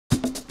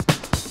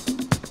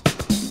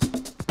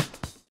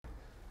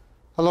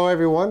Hello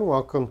everyone,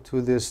 welcome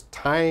to this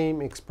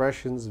time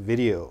expressions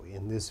video.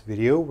 In this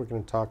video, we're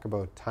going to talk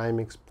about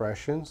time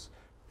expressions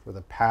for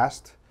the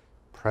past,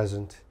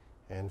 present,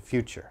 and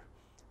future.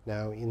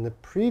 Now, in the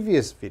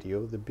previous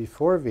video, the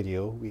before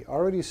video, we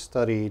already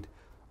studied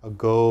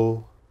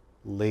ago,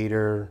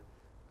 later,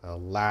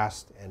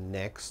 last, and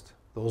next.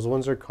 Those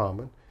ones are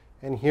common.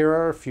 And here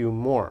are a few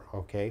more,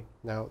 okay?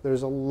 Now,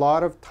 there's a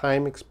lot of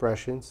time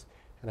expressions,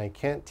 and I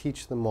can't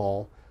teach them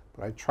all,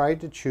 but I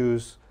tried to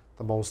choose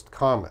the most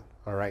common.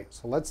 All right,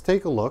 so let's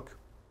take a look.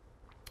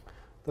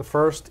 The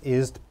first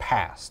is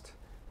past,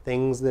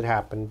 things that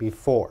happened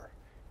before.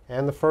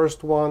 And the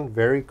first one,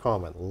 very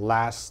common,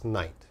 last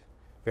night.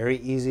 Very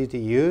easy to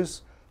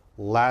use.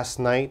 Last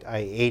night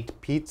I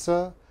ate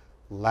pizza.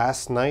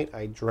 Last night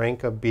I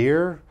drank a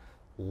beer.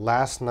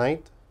 Last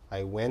night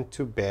I went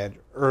to bed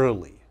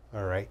early.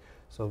 All right,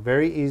 so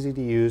very easy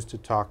to use to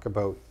talk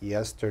about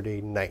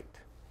yesterday night.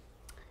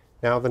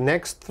 Now the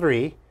next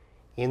three,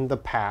 in the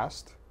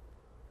past,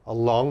 a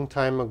long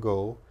time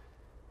ago,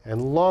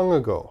 and long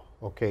ago.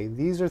 Okay,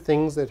 these are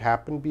things that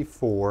happened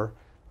before,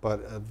 but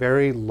a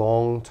very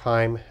long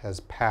time has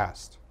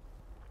passed.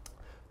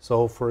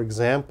 So for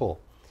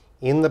example,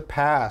 in the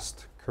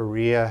past,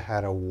 Korea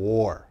had a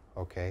war.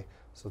 Okay,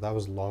 so that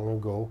was long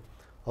ago.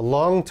 A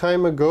long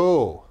time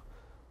ago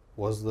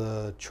was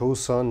the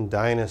Joseon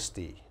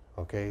dynasty.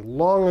 Okay,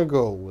 long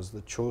ago was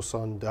the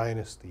Joseon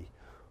dynasty.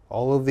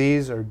 All of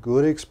these are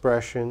good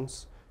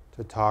expressions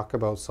to talk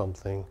about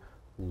something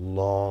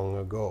long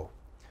ago.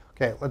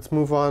 Okay, let's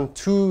move on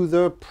to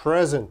the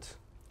present.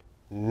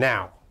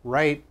 Now,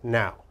 right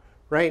now.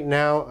 Right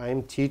now,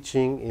 I'm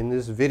teaching in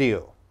this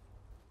video.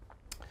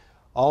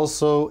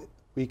 Also,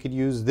 we could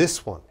use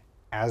this one,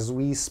 as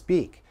we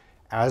speak.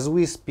 As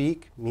we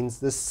speak means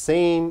the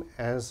same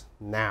as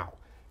now.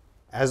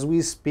 As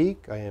we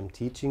speak, I am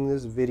teaching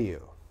this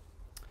video.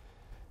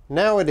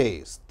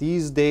 Nowadays,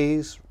 these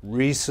days,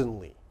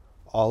 recently.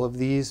 All of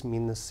these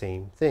mean the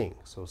same thing.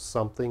 So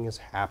something has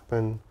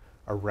happened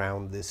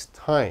around this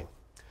time.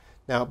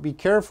 Now be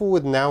careful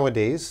with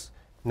nowadays.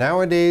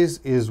 Nowadays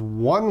is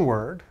one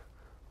word.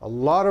 A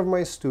lot of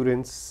my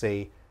students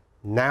say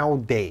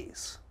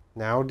nowadays.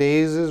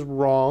 Nowadays is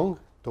wrong.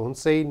 Don't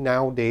say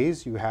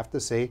nowadays. You have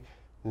to say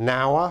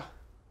nowa.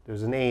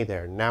 There's an A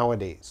there.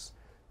 Nowadays.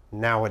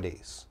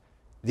 Nowadays.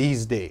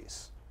 These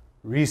days.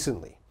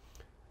 Recently.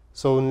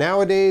 So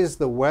nowadays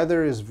the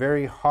weather is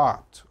very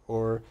hot,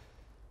 or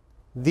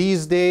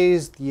these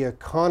days the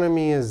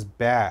economy is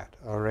bad.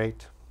 All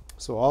right.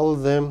 So all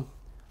of them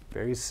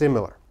very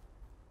similar.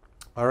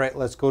 All right,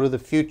 let's go to the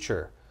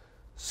future.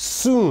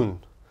 Soon.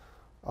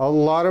 A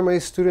lot of my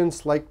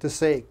students like to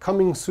say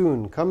coming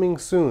soon, coming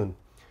soon.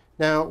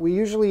 Now, we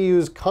usually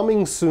use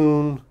coming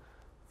soon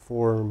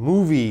for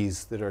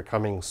movies that are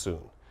coming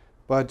soon.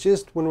 But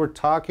just when we're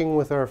talking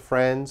with our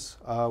friends,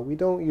 we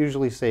don't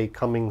usually say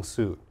coming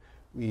soon.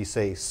 We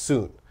say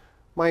soon.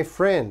 My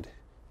friend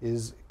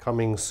is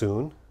coming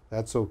soon.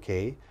 That's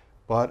okay.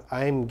 But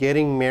I'm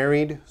getting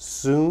married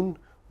soon,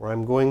 or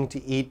I'm going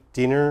to eat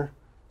dinner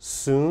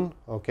soon,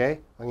 okay?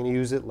 I'm going to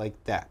use it like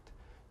that.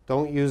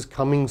 Don't use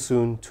coming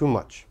soon too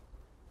much.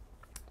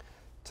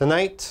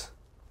 Tonight,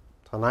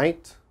 I'm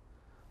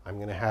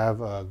going to have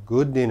a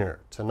good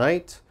dinner.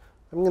 Tonight,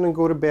 I'm going to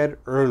go to bed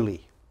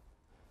early.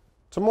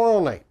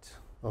 Tomorrow night,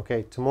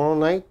 okay? Tomorrow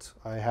night,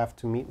 I have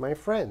to meet my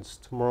friends.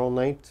 Tomorrow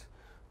night,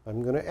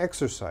 I'm going to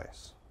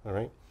exercise, all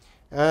right?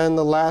 And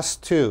the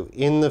last two,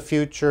 in the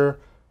future,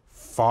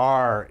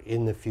 far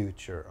in the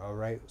future, all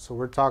right? So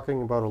we're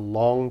talking about a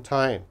long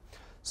time.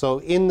 So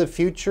in the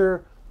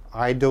future,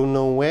 I don't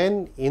know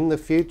when. In the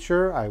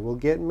future, I will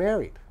get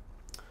married.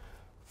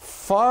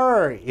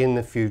 Far in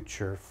the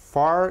future,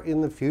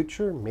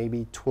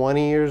 maybe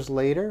 20 years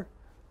later,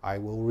 I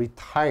will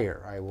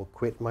retire. I will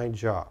quit my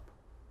job,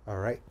 all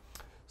right?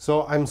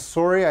 So I'm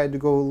sorry I had to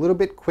go a little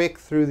bit quick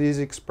through these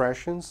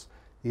expressions.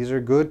 These are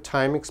good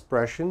time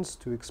expressions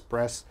to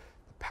express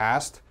the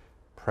past,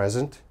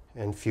 present,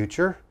 and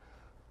future.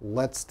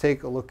 Let's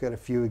take a look at a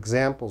few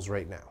examples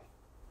right now.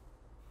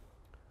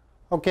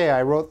 Okay,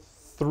 I wrote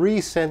 3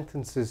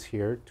 sentences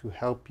here to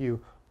help you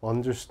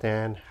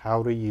understand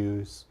how to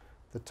use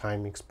the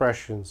time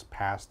expressions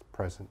past,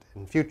 present,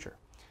 and future.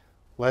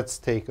 Let's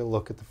take a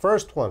look at the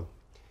first one.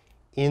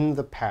 In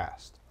the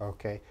past,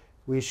 okay?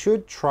 We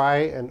should try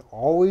and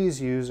always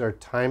use our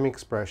time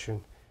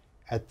expression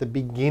at the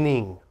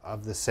beginning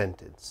of the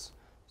sentence.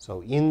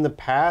 So in the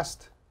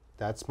past,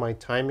 that's my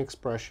time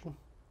expression.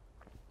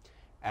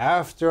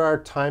 After our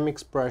time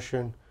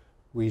expression,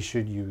 we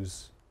should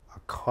use a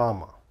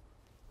comma.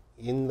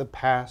 In the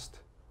past,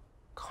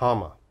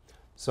 comma.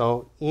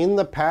 So in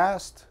the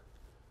past,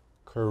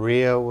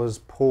 Korea was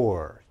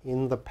poor.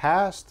 In the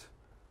past,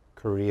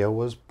 Korea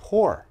was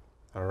poor.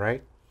 All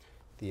right?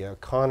 The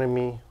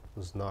economy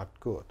was not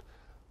good.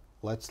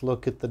 Let's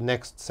look at the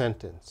next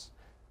sentence.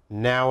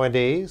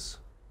 Nowadays,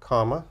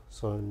 comma.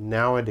 So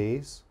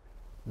nowadays,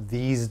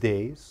 these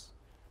days,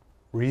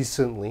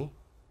 recently,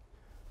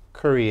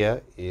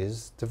 Korea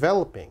is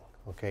developing.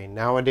 Okay,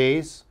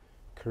 nowadays,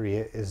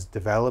 Korea is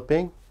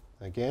developing.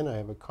 Again, I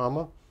have a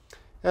comma.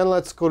 And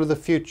let's go to the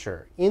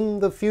future. In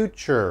the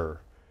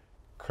future,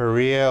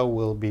 Korea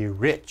will be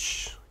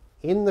rich.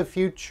 In the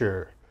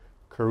future,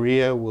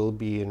 Korea will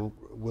be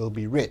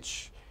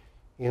rich.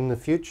 In the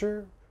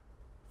future,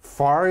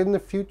 far in the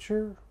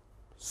future,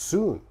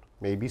 soon,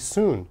 maybe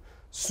soon.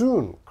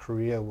 Soon,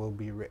 Korea will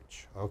be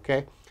rich.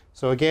 Okay?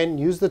 So again,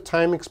 use the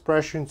time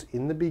expressions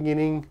in the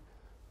beginning,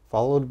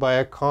 followed by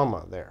a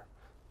comma there.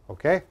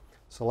 Okay?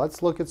 So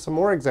let's look at some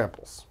more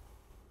examples.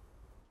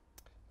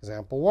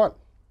 Example 1.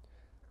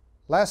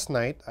 Last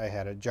night I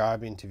had a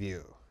job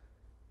interview.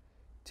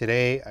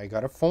 Today I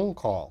got a phone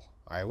call.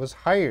 I was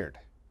hired.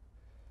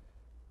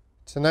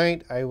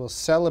 Tonight I will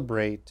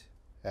celebrate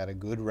at a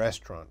good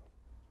restaurant.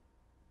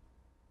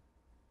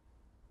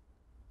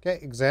 Okay,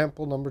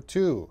 example number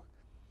 2.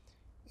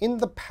 In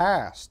the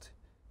past,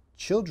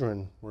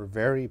 children were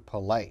very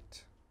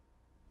polite.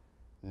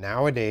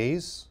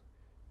 Nowadays,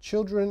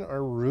 children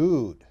are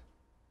rude.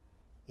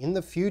 In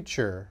the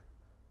future,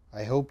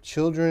 I hope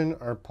children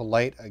are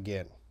polite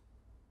again.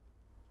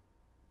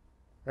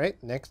 Right,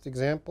 next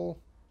example.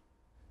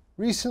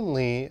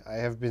 Recently, I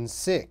have been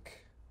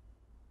sick.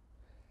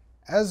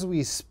 As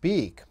we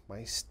speak,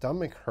 my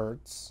stomach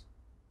hurts.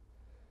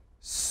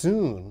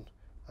 Soon,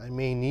 I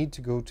may need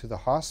to go to the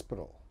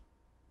hospital.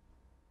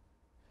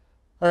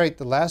 All right,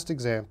 the last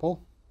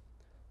example.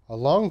 A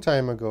long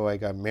time ago, I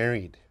got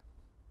married.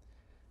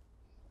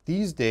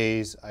 These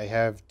days, I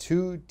have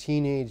 2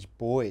 teenage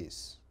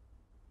boys.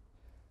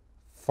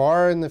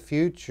 Far in the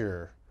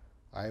future,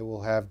 I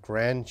will have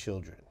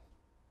grandchildren.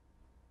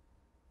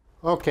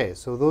 Okay,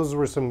 so those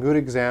were some good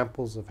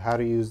examples of how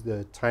to use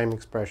the time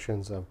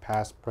expressions of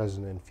past,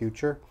 present, and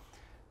future.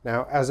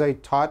 Now, as I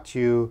taught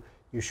you,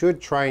 you should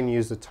try and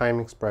use the time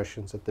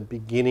expressions at the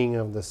beginning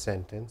of the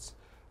sentence,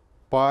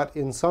 but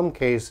in some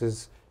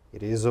cases,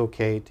 it is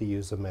okay to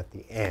use them at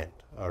the end.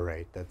 All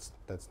right, that's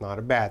not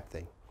a bad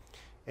thing.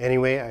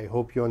 Anyway, I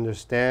hope you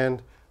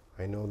understand.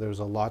 I know there's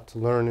a lot to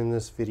learn in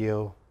this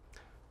video.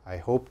 I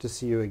hope to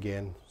see you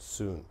again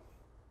soon.